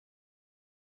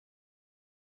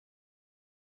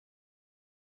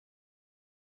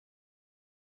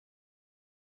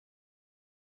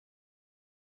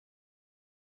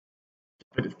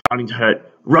but it's starting to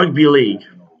hurt. Rugby league.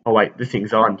 Oh wait, this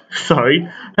thing's on. Sorry.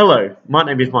 Hello, my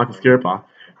name is Michael Skirpa,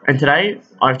 and today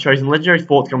I've chosen legendary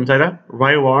sports commentator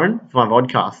Ray Warren for my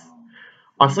vodcast.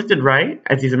 I've selected Ray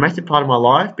as he's a massive part of my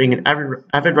life. Being an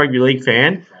avid rugby league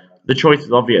fan, the choice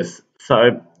is obvious.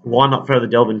 So why not further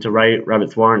delve into Ray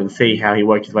Rabbits Warren and see how he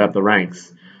worked his way up the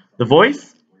ranks? The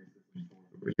voice,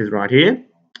 which is right here,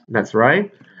 that's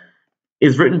Ray,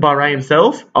 is written by Ray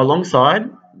himself alongside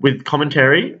with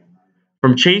commentary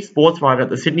from chief sports writer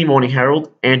at the Sydney Morning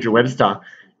Herald, Andrew Webster.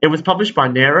 It was published by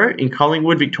Nero in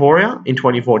Collingwood, Victoria in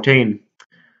 2014.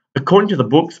 According to the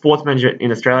book Sports Manager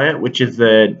in Australia, which is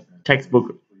the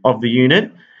textbook of the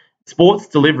unit, sports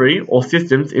delivery or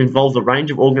systems involves a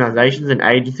range of organisations and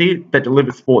agencies that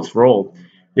deliver sports for all.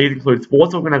 These include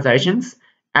sports organisations,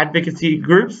 advocacy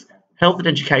groups, health and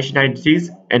education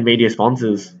agencies, and media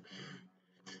sponsors.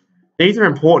 These are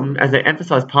important as they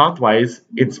emphasise pathways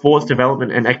in sports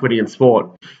development and equity in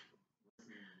sport.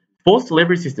 Sports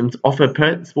delivery systems offer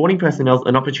sporting personnel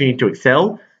an opportunity to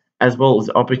excel as well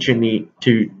as opportunity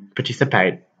to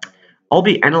participate. I'll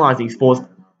be analysing sports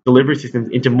delivery systems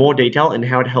into more detail and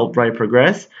how it helped Ray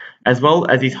progress, as well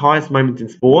as his highest moments in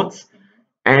sports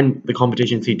and the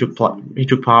competitions he took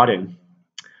part in.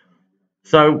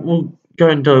 So we'll go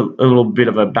into a little bit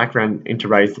of a background into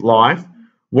Ray's life.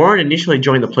 Warren initially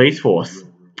joined the police force.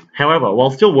 However,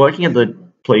 while still working at the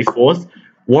police force,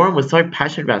 Warren was so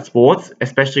passionate about sports,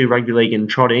 especially rugby league and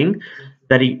trotting,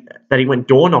 that he went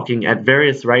door knocking at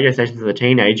various radio stations as a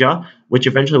teenager, which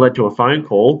eventually led to a phone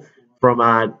call from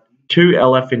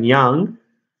 2LF and Young,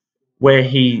 where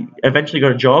he eventually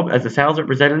got a job as a sales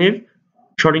representative,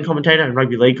 trotting commentator, and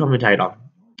rugby league commentator.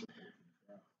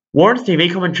 Warren's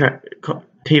TV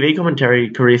commentary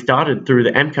career started through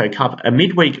the MCO Cup, a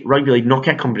midweek rugby league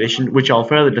knockout competition, which I'll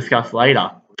further discuss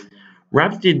later.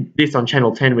 Rabs did this on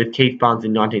Channel 10 with Keith Barnes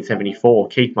in 1974.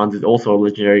 Keith Barnes is also a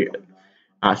legendary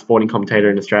sporting commentator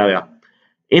in Australia.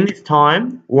 In this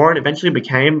time, Warren eventually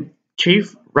became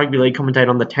chief rugby league commentator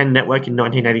on the 10 network in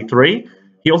 1983.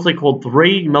 He also called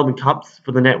 3 Melbourne Cups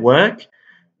for the network,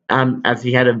 as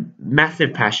he had a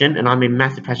massive passion, and I mean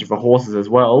massive passion for horses as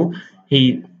well.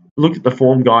 He looked at the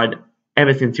form guide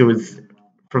ever since he was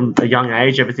from a young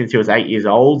age, ever since he was 8 years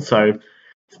old. So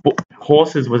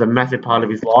horses was a massive part of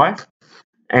his life,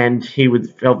 and he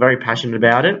felt very passionate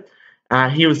about it.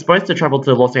 He was supposed to travel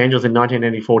to Los Angeles in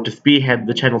 1984 to spearhead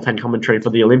the Channel 10 commentary for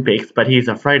the Olympics, but he's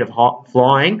afraid of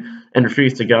flying and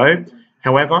refused to go.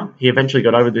 However, he eventually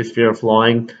got over this fear of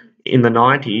flying in the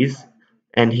 90s,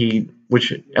 and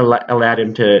which allowed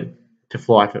him to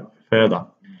fly further.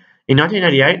 In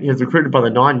 1988, he was recruited by the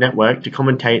 9 Network to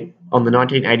commentate on the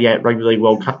 1988 Rugby League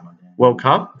World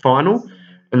Cup final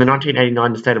and the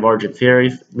 1989 State of Origin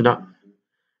series.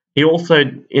 He also,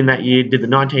 in that year, did the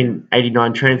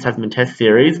 1989 Trans-Tasman Test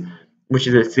series, which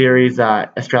is a series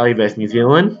Australia versus New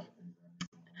Zealand,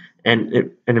 and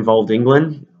it involved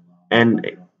England. And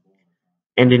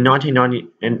in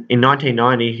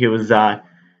 1990, he was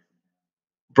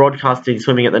broadcasting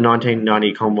swimming at the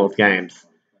 1990 Commonwealth Games.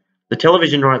 The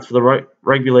television rights for the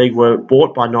rugby league were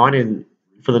bought by Nine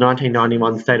for the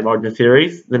 1991 State of Origin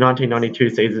series, the 1992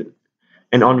 season,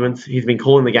 and onwards. He's been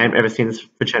calling the game ever since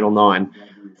for Channel 9.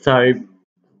 So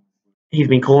he's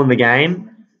been calling the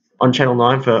game on Channel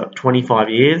 9 for 25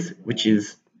 years, which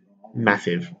is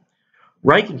massive.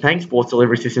 Ray can thank sports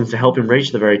delivery systems to help him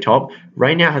reach the very top.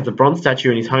 Ray now has a bronze statue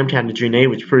in his hometown of Junee,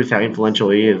 which proves how influential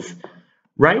he is.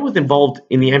 Ray was involved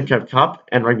in the MCO Cup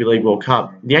and Rugby League World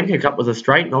Cup. The MCO Cup was a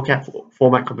straight knockout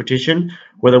format competition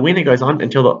where the winner goes on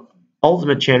until the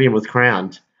ultimate champion was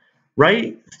crowned. Ray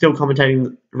is still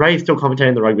commentating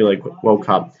the Rugby League World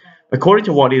Cup. According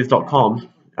to whatis.com,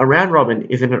 a round robin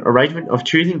is an arrangement of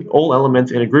choosing all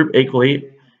elements in a group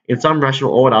equally in some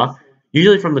rational order,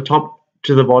 usually from the top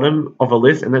to the bottom of a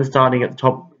list and then starting at the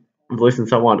top of the list and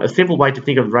so on. A simple way to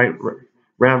think of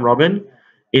round robin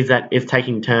is that it's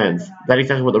taking turns. That's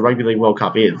exactly what the Rugby League World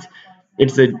Cup is.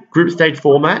 It's a group stage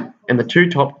format, and the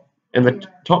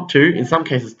top two, in some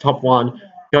cases top one,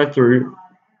 go through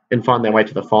and find their way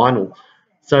to the final.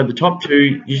 So the top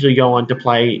 2 usually go on to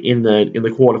play in the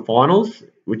quarterfinals,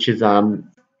 which is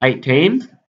 8 teams,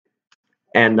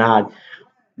 and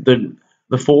the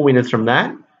 4 winners from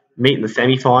that meet in the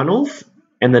semi-finals,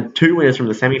 and the 2 winners from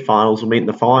the semi-finals will meet in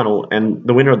the final, and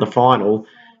the winner of the final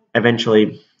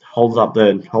eventually holds up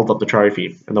the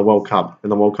trophy and the World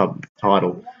Cup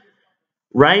title.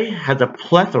 Ray has a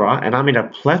plethora, and I mean a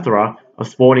plethora of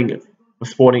sporting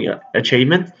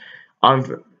achievements.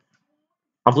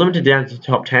 I've limited down to the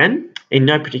top 10 in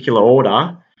no particular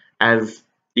order, as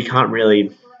you can't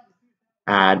really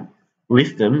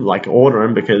list them, like order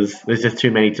them, because there's just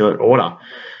too many to order.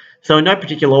 So in no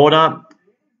particular order,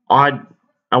 I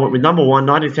went with number 1,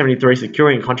 1973,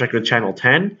 securing a contract with Channel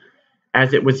 10,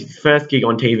 as it was his first gig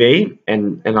on TV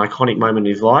and an iconic moment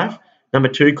in his life. Number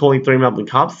 2, calling 3 Melbourne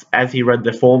Cups, as he read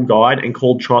the form guide and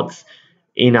called trots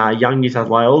in young New South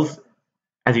Wales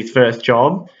as his first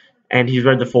job, and he's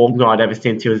read the form guide ever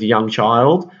since he was a young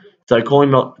child. So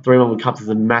calling 3 Melbourne Cups is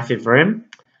a massive for him.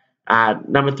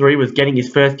 Number 3 was getting his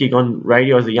first gig on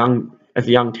radio as a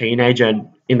young teenager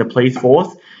in the police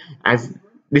force, as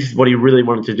this is what he really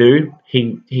wanted to do.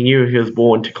 He knew he was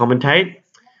born to commentate.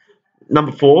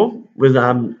 Number 4 was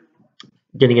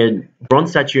getting a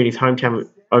bronze statue in his hometown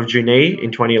of Junee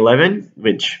in 2011,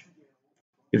 which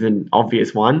is an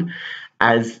obvious one,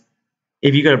 as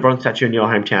if you got a bronze statue in your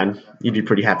hometown, you'd be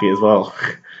pretty happy as well.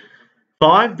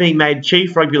 5, being made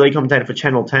chief rugby league commentator for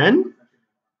Channel 10.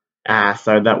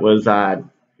 So that was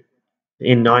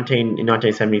in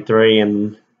 1973,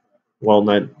 and well,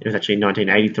 no, it was actually in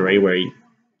 1983 where he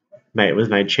was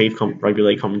made chief rugby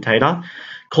league commentator,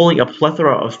 calling a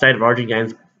plethora of State of Origin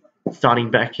games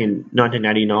starting back in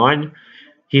 1989.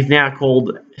 He's now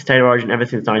called State of Origin ever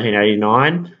since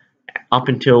 1989 up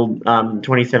until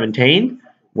 2017,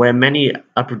 where many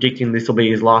are predicting this will be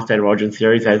his last State of Origin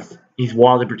series, as he's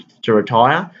widely predicted to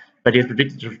retire, but he's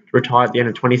predicted to retire at the end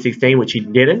of 2016, which he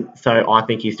didn't, so I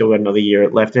think he's still got another year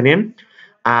left in him.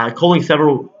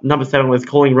 Number 7 was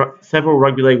calling several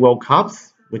Rugby League World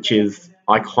Cups, which is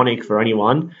iconic for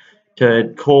anyone.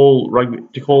 To call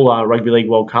a Rugby League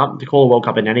World Cup, to call a World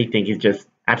Cup in anything is just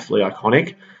absolutely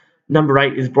iconic. Number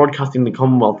 8 is broadcasting the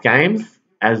Commonwealth Games,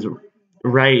 as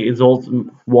Ray is also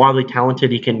widely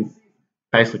talented. He can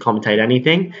basically commentate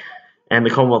anything, and the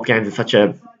Commonwealth Games is such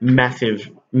a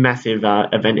massive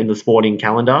event in the sporting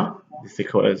calendar. This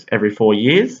occurs every 4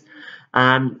 years.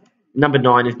 Number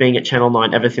 9 is being at Channel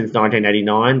 9 ever since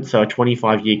 1989, so a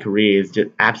 25-year career is just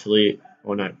absolutely,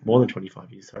 or no, more than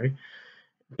 25 years, sorry.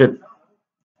 But,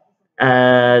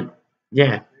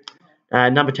 yeah.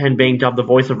 Number 10 being dubbed the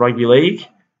voice of rugby league.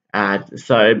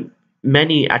 So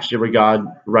many actually regard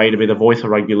Ray to be the voice of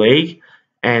rugby league,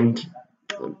 and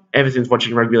ever since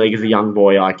watching rugby league as a young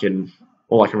boy, all I can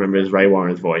remember is Ray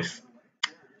Warren's voice.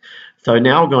 So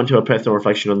now I'll go into a personal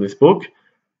reflection on this book.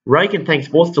 Ray can thank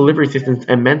sports delivery systems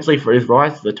immensely for his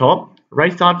rise to the top. Ray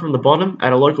started from the bottom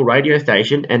at a local radio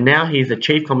station, and now he's the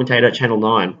chief commentator at Channel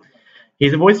 9.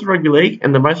 He's the voice of rugby league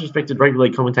and the most respected rugby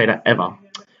league commentator ever.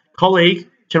 Colleague,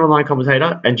 Channel 9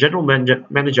 commentator, and general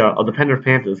manager of the Penrith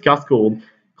Panthers, Gus Gould,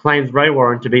 claims Ray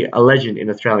Warren to be a legend in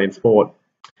Australian sport.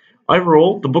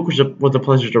 Overall, the book was a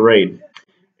pleasure to read.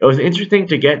 It was interesting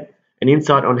to get an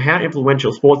insight on how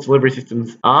influential sports delivery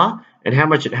systems are and how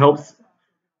much it helps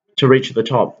to reach the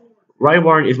top. Ray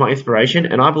Warren is my inspiration,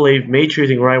 and I believe me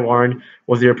choosing Ray Warren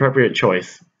was the appropriate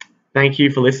choice. Thank you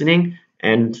for listening,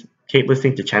 and keep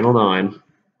listening to Channel 9.